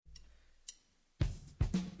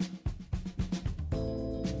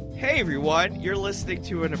Hey everyone, you're listening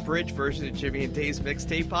to an abridged version of Jimmy and Dave's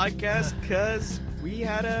Mixtape Podcast because we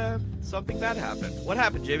had something bad happen. What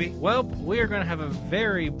happened, Jimmy? Well, we are going to have a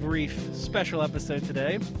very brief special episode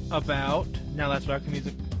today about Now That's Rock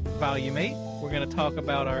Music Volume 8. We're going to talk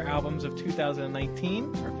about our albums of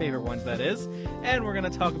 2019, our favorite ones that is, and we're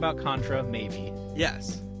going to talk about Contra, maybe.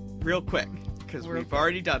 Yes, real quick, because we've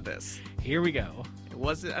already done this. Here we go.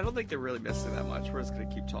 I don't think they're really missing that much. We're just going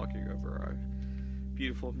to keep talking over our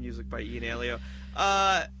beautiful music by Ian Alio.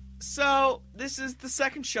 So this is the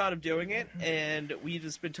second shot of doing it, and we've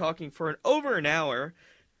just been talking for over an hour,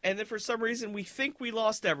 and then for some reason we think we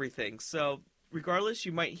lost everything. So regardless,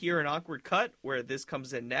 you might hear an awkward cut where this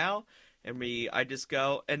comes in now, and I just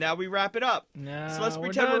go, and now we wrap it up. No, so let's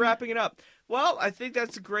pretend we're wrapping it up. Well, I think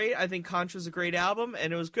that's great. I think Contra's a great album,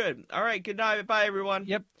 and it was good. All right, good night. Bye, everyone.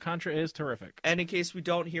 Yep, Contra is terrific. And in case we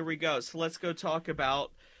don't, here we go. So let's go talk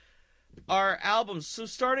about our albums. So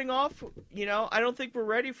starting off, I don't think we're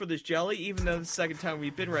ready for this jelly, even though the second time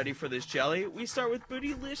we've been ready for this jelly. We start with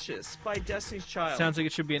Bootylicious by Destiny's Child. Sounds like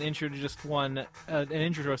it should be an intro to just an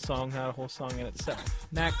intro to a song, not a whole song in itself.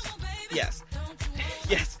 Next. Yes.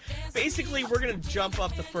 Yes. Basically, we're going to jump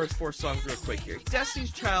up the first four songs real quick here.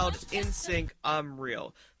 Destiny's Child, NSYNC, I'm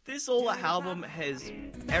Real. This whole album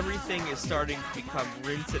everything is starting to become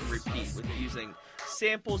rinse and repeat with using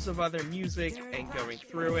samples of other music and going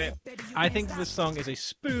through it. I think this song is a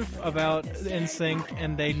spoof about NSYNC,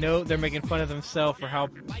 and they're making fun of themselves for how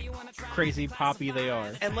crazy poppy they are.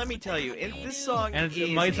 And let me tell you, this song and is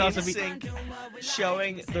NSYNC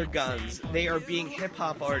showing their guns. They are being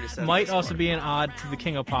hip-hop artists. Might also be an ode to the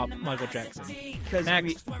king of pop, Michael Jackson. Because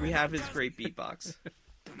we have his great beatbox.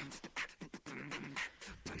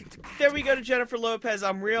 Then we go to Jennifer Lopez,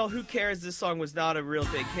 I'm Real. Who cares? This song was not a real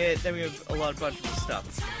big hit. Then we have a bunch of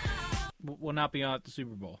stuff. Will not be on at the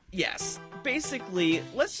Super Bowl. Yes. Basically,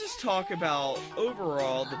 let's just talk about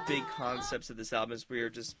overall the big concepts of this album, as we are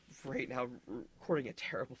just right now recording a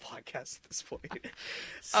terrible podcast at this point.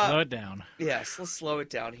 Slow it down. Yes, let's slow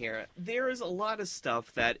it down here. There is a lot of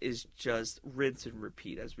stuff that is just rinse and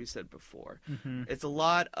repeat, as we said before. Mm-hmm. It's a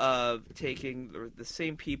lot of taking the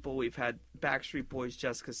same people. We've had Backstreet Boys,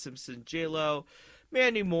 Jessica Simpson, J-Lo,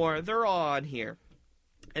 Mandy Moore. They're all on here.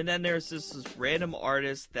 And then there's this random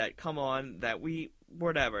artists that come on that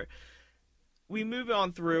whatever. We move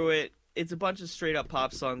on through it. It's a bunch of straight-up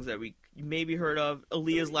pop songs that we maybe heard of.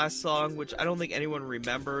 Aaliyah's last song, which I don't think anyone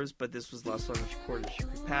remembers, but this was the last song she recorded. She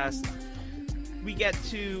passed. We get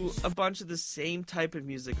to a bunch of the same type of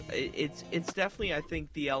music. It's definitely, I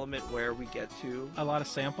think, the element where we get to a lot of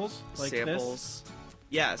samples, like samples. This.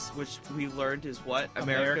 Yes, which we learned is what?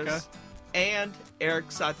 America's. And Eric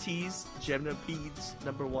Satie's Gymnopedes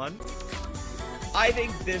 #1. I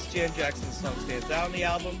think this Jan Jackson song stands out on the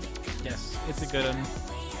album. Yes, it's a good one.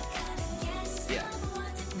 Yeah.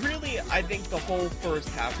 Really, I think the whole first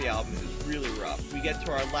half of the album is really rough. We get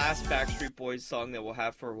to our last Backstreet Boys song that we'll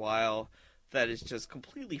have for a while that is just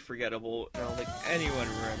completely forgettable. I don't think anyone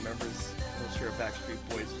remembers unless you're a Backstreet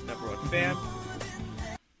Boys #1 fan.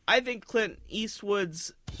 I think Clint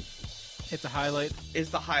Eastwood's It's a highlight. Is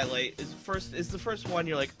the highlight. Is the first one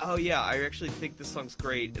you're like, oh yeah, I actually think this song's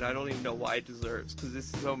great, and I don't even know why it deserves, because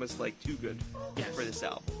this is almost like too good for this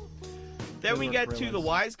album. Then we get to The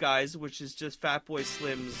Wise Guys, which is just Fatboy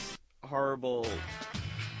Slim's horrible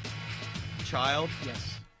child.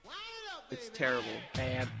 Yes. It's terrible.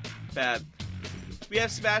 Bad. We have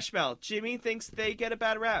Smash Mouth. Jimmy thinks they get a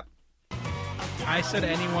bad rap. I said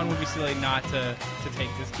anyone would be silly not to take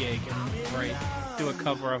this gig and do a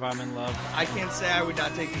cover of I'm in Love. I can't say I would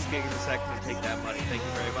not take this gig in a second and take that money. Thank you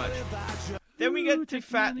very much. Then we get to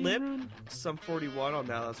Fat Lip, Sum 41 on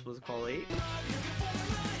Now That's What's Called 8.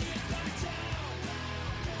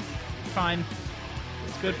 Fine.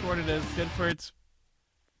 It's good for what it is. Good for its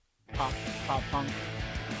pop punk.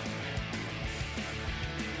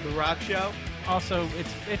 The Rock Show. Also,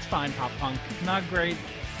 it's fine pop punk. Not great,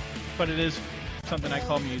 but it is something I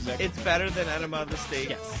call music. It's better than Enema of the State.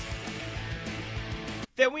 Yes.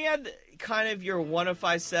 Then we had kind of your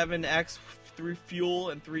 1057X through Fuel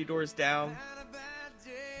and Three Doors Down.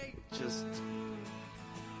 Just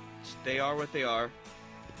they are what they are.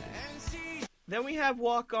 Then we have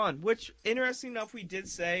Walk On, which, interesting enough, we did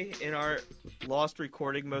say in our lost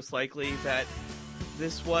recording, most likely, that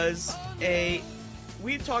this was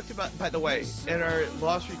we talked about, by the way, in our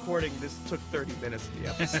lost recording, this took 30 minutes of the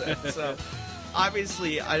episode. So,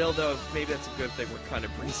 obviously, I don't know if maybe that's a good thing. We're kind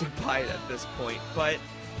of breezing by it at this point. But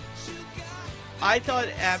I thought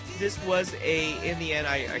after this was in the end,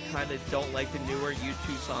 I kind of don't like the newer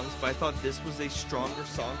U2 songs, but I thought this was a stronger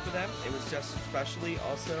song for them. It was just especially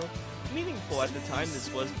also meaningful at the time.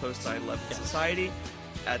 This was post 9/11 society.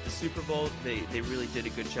 At the Super Bowl, they really did a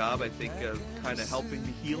good job, I think, of kind of helping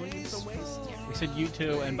the healing in some ways. We said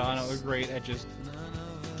U2 and Bono are great at just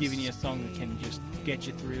giving you a song that can just get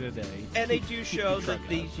you through the day. And they do show that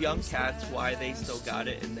these young cats, why they still got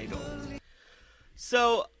it and they don't.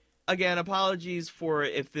 So, again, apologies for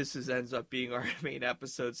if this ends up being our main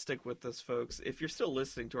episode. Stick with us, folks. If you're still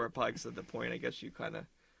listening to our podcast at the point, I guess you kind of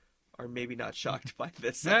are maybe not shocked by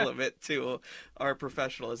this element to our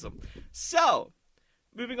professionalism. So,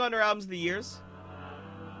 moving on to our albums of the years,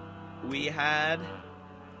 we had...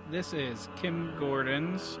 This is Kim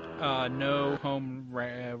Gordon's No Home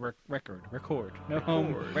Record. No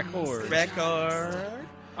Home Record.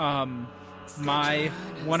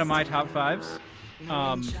 One of my top fives.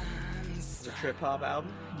 The trip hop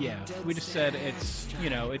album. Yeah, we just said it is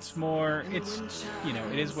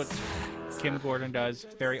what Kim Gordon does.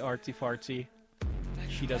 Very artsy fartsy.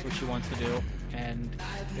 She does what she wants to do, and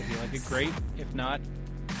if you like it, great. If not,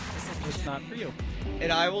 it's not for you.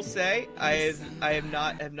 And I will say, I have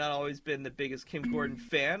not always been the biggest Kim Gordon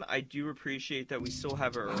fan. I do appreciate that we still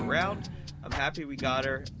have her around. I'm happy we got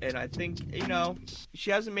her, and I think, she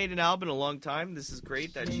hasn't made an album in a long time. This is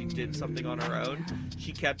great that she did something on her own.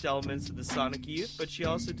 She kept elements of the Sonic Youth, but she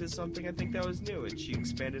also did something I think that was new, and she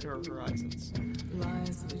expanded her horizons.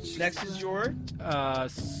 Next is your...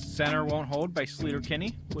 Center Won't Hold by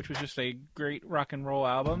Sleater-Kinney, which was just a great rock and roll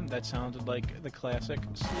album that sounded like the classic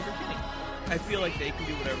Sleater-Kinney. I feel like they can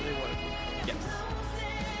do whatever they want to do. Yes.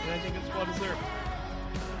 And I think it's well deserved.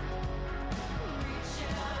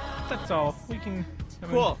 That's all. We can...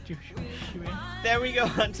 Cool. Then we go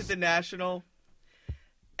on to The National.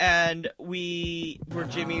 And we're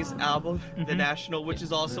Jimmy's album, The National, which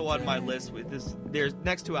is also on my list. There's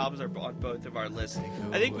next two albums are on both of our lists.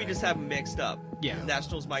 I think we just have them mixed up. Yeah.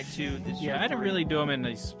 National's mine too. I didn't really do them in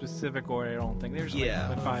a specific order, I don't think. There's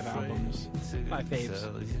like 5 albums. 5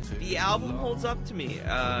 faves. The album holds up to me.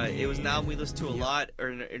 It was an album we listened to a lot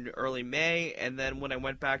in early May, and then when I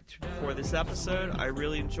went back for this episode, I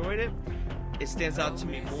really enjoyed it. It stands out to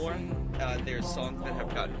me more. There's songs that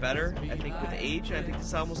have gotten better, I think, with age, and I think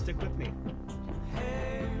this album will stick with me.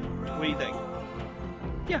 What do you think?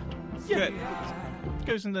 Yeah. Good. It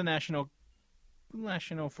goes in the National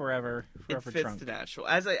forever it fits trunk. The National.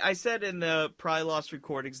 As I said in the Probably Lost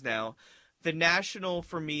recordings now, the National,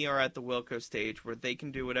 for me, are at the Wilco stage where they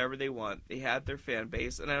can do whatever they want. They have their fan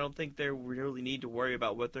base, and I don't think they really need to worry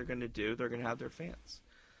about what they're going to do. They're going to have their fans.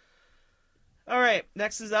 All right,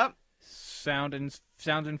 next is up. Sound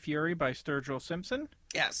and Fury by Sturgill Simpson.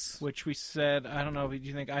 Yes. Which we said, I don't know if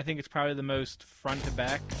you think, I think it's probably the most front to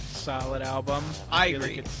back solid album. I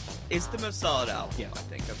agree. Like it's the most solid album, I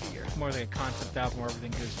think, of the year. It's more like a concept album where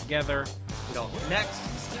everything goes together. It all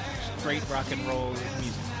connects. Great rock and roll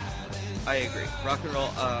music. I agree. Rock and roll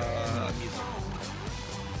music.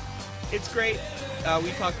 It's great. We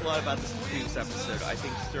talked a lot about this in the previous episode. I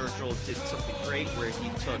think Sturgill did something great where he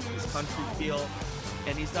took his country feel,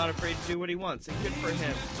 and he's not afraid to do what he wants, and good for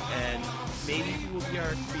him. And maybe he will be our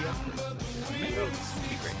pre-up. Maybe it would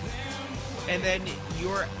be great. And then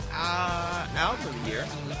your album of the year.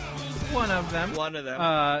 One of them.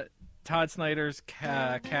 Todd Snyder's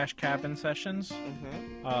Cash Cabin Sessions,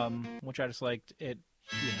 which I just liked. It's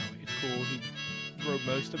cool. He wrote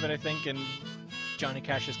most of it, I think, in Johnny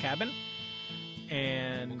Cash's cabin.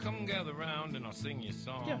 And come gather round and I'll sing you a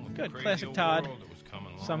song. Yeah, good. Classic Todd.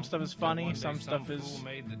 Some stuff is funny, some stuff is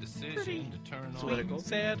pretty political,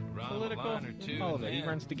 sad, political, all of it. He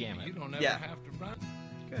runs the gamut. Yeah.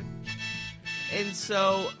 Good. And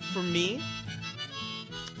so, for me,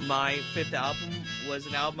 my fifth album was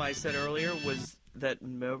an album I said earlier was that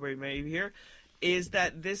nobody may hear, is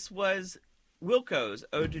that this was Wilco's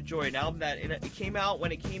Ode to Joy, an album that it came out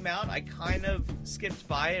when it came out. I kind of skipped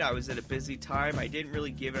by it. I was at a busy time. I didn't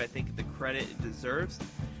really give it, I think, the credit it deserves.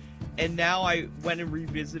 And now I went and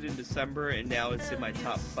revisited in December, and now it's in my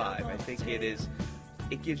top 5. I think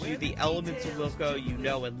it gives you the elements of Wilco you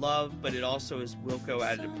know and love, but it also is Wilco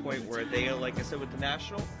at a point where they, like I said with the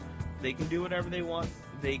National, they can do whatever they want.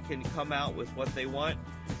 They can come out with what they want,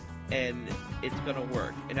 and it's going to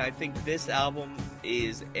work. And I think this album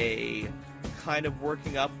is a kind of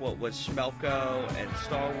working up what was Schmelko and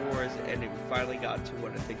Star Wars, and it finally got to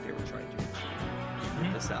what I think they were trying to achieve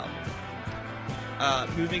with this album.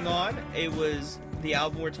 Moving on, it was the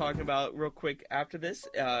album we're talking about real quick after this,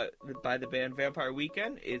 by the band Vampire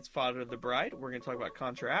Weekend, it's Father of the Bride. We're going to talk about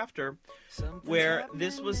Contra after, where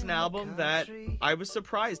this was an album that I was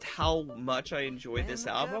surprised how much I enjoyed this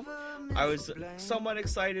album. I was somewhat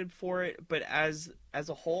excited for it, but as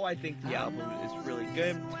a whole, I think the album is really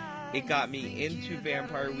good. It got me into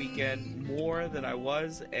Vampire Weekend more than I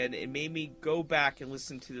was, and it made me go back and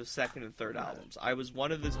listen to the second and third albums. I was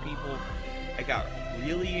one of those people, I got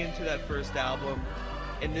really into that first album,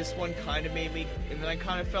 and this one kind of made me, and then I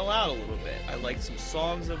kind of fell out a little bit. I liked some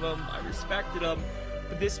songs of them, I respected them,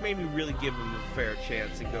 but this made me really give them a fair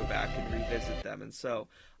chance and go back and revisit them, and so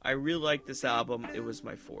I really liked this album. It was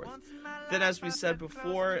my fourth. Then, as we said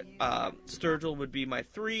before, Sturgill would be my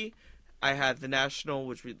 3. I had The National,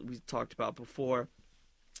 which we talked about before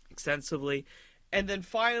extensively. And then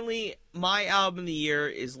finally, my album of the year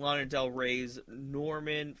is Lana Del Rey's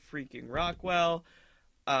Norman freaking Rockwell.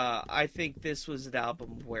 I think this was an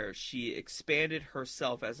album where she expanded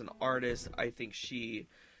herself as an artist. I think she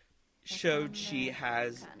showed she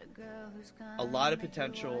has a lot of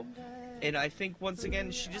potential. And I think, once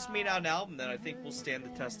again, she just made out an album that I think will stand the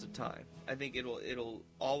test of time. I think it'll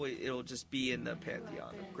just be in the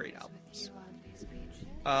pantheon of great albums.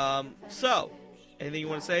 So, anything you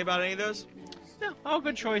want to say about any of those? No, all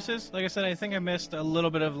good choices. Like I said, I think I missed a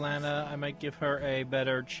little bit of Lana. I might give her a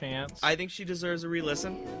better chance. I think she deserves a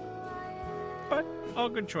re-listen. But all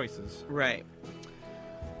good choices. Right.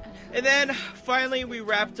 And then, finally, we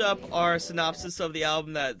wrapped up our synopsis of the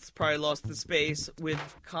album that's probably lost in space with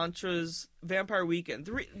Contra's Vampire Weekend.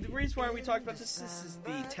 The reason why we talked about this is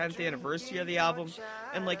the 10th anniversary of the album.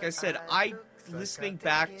 And like I said, listening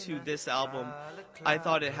back to this album, I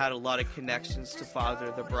thought it had a lot of connections to Father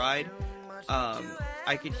of the Bride.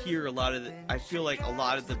 I could hear I feel like a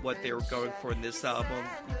lot of what they were going for in this album,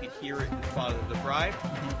 you could hear it in Father of the Bride.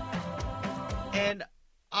 And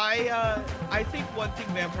I think one thing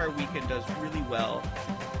Vampire Weekend does really well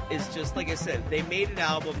is just, like I said, they made an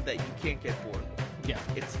album that you can't get bored with. Yeah.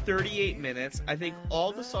 It's 38 minutes. I think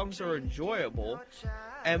all the songs are enjoyable,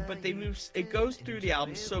 but it goes through the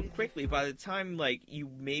album so quickly. By the time, you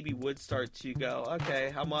maybe would start to go,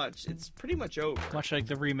 okay, how much? It's pretty much over. Much like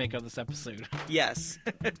the remake of this episode. Yes.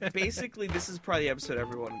 Basically, this is probably the episode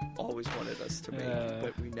everyone always wanted us to make,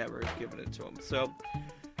 but we never have given it to them. So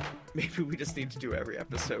maybe we just need to do every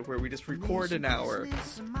episode where we just record an hour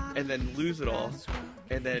and then lose it all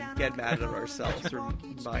and then get mad at ourselves, or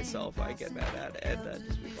myself I get mad at, and then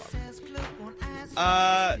just move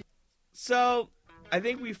on. So I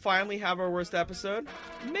think we finally have our worst episode.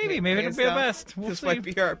 Maybe it'll be the best. We'll this see. might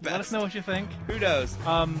be our best. Let us know what you think. Who knows?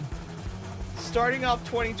 Starting off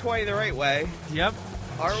 2020 the right way. Yep.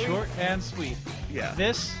 Are we? Short and sweet. Yeah.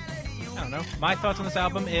 This, I don't know. My thoughts on this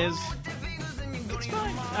album is, it's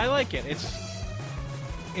fine. I like it.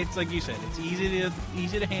 It's like you said. It's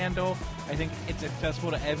easy to handle. I think it's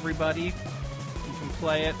accessible to everybody. You can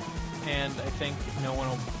play it, and I think no one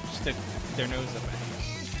will stick their nose up at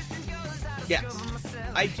it. Yes.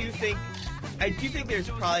 I do think there's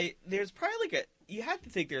probably you have to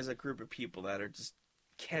think there's a group of people that are just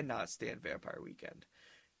cannot stand Vampire Weekend,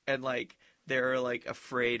 and they're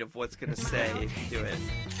afraid of what's gonna say if you do it.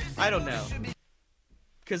 I don't know,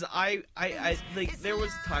 because I there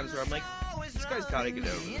was times where I'm like, this guy's gotta get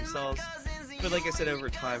over themselves, but like I said, over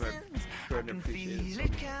time I've grown to appreciate some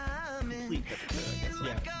complete hypocrite, I guess.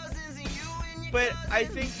 Yeah. But I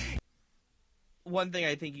think one thing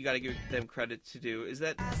I think you got to give them credit to do is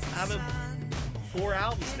that out of 4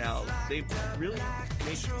 albums now, they've really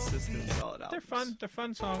made consistent, solid albums. They're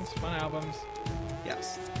fun songs, fun albums.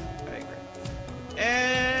 Yes, I agree.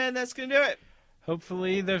 And that's gonna do it.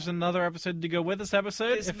 Hopefully there's another episode to go with this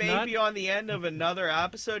episode. This if may not, be on the end of another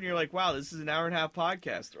episode, and you're like, wow, this is an hour and a half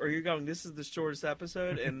podcast. Or you're going, this is the shortest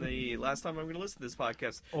episode, and the last time I'm going to listen to this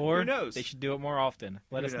podcast. or who knows? they should do it more often.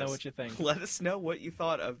 Let us know what you think. Let us know what you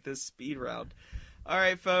thought of this speed round. All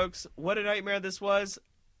right, folks, what a nightmare this was.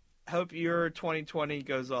 Hope your 2020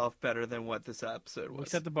 goes off better than what this episode was. We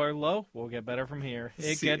set the bar low. We'll get better from here.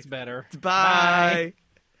 It See gets better. Bye.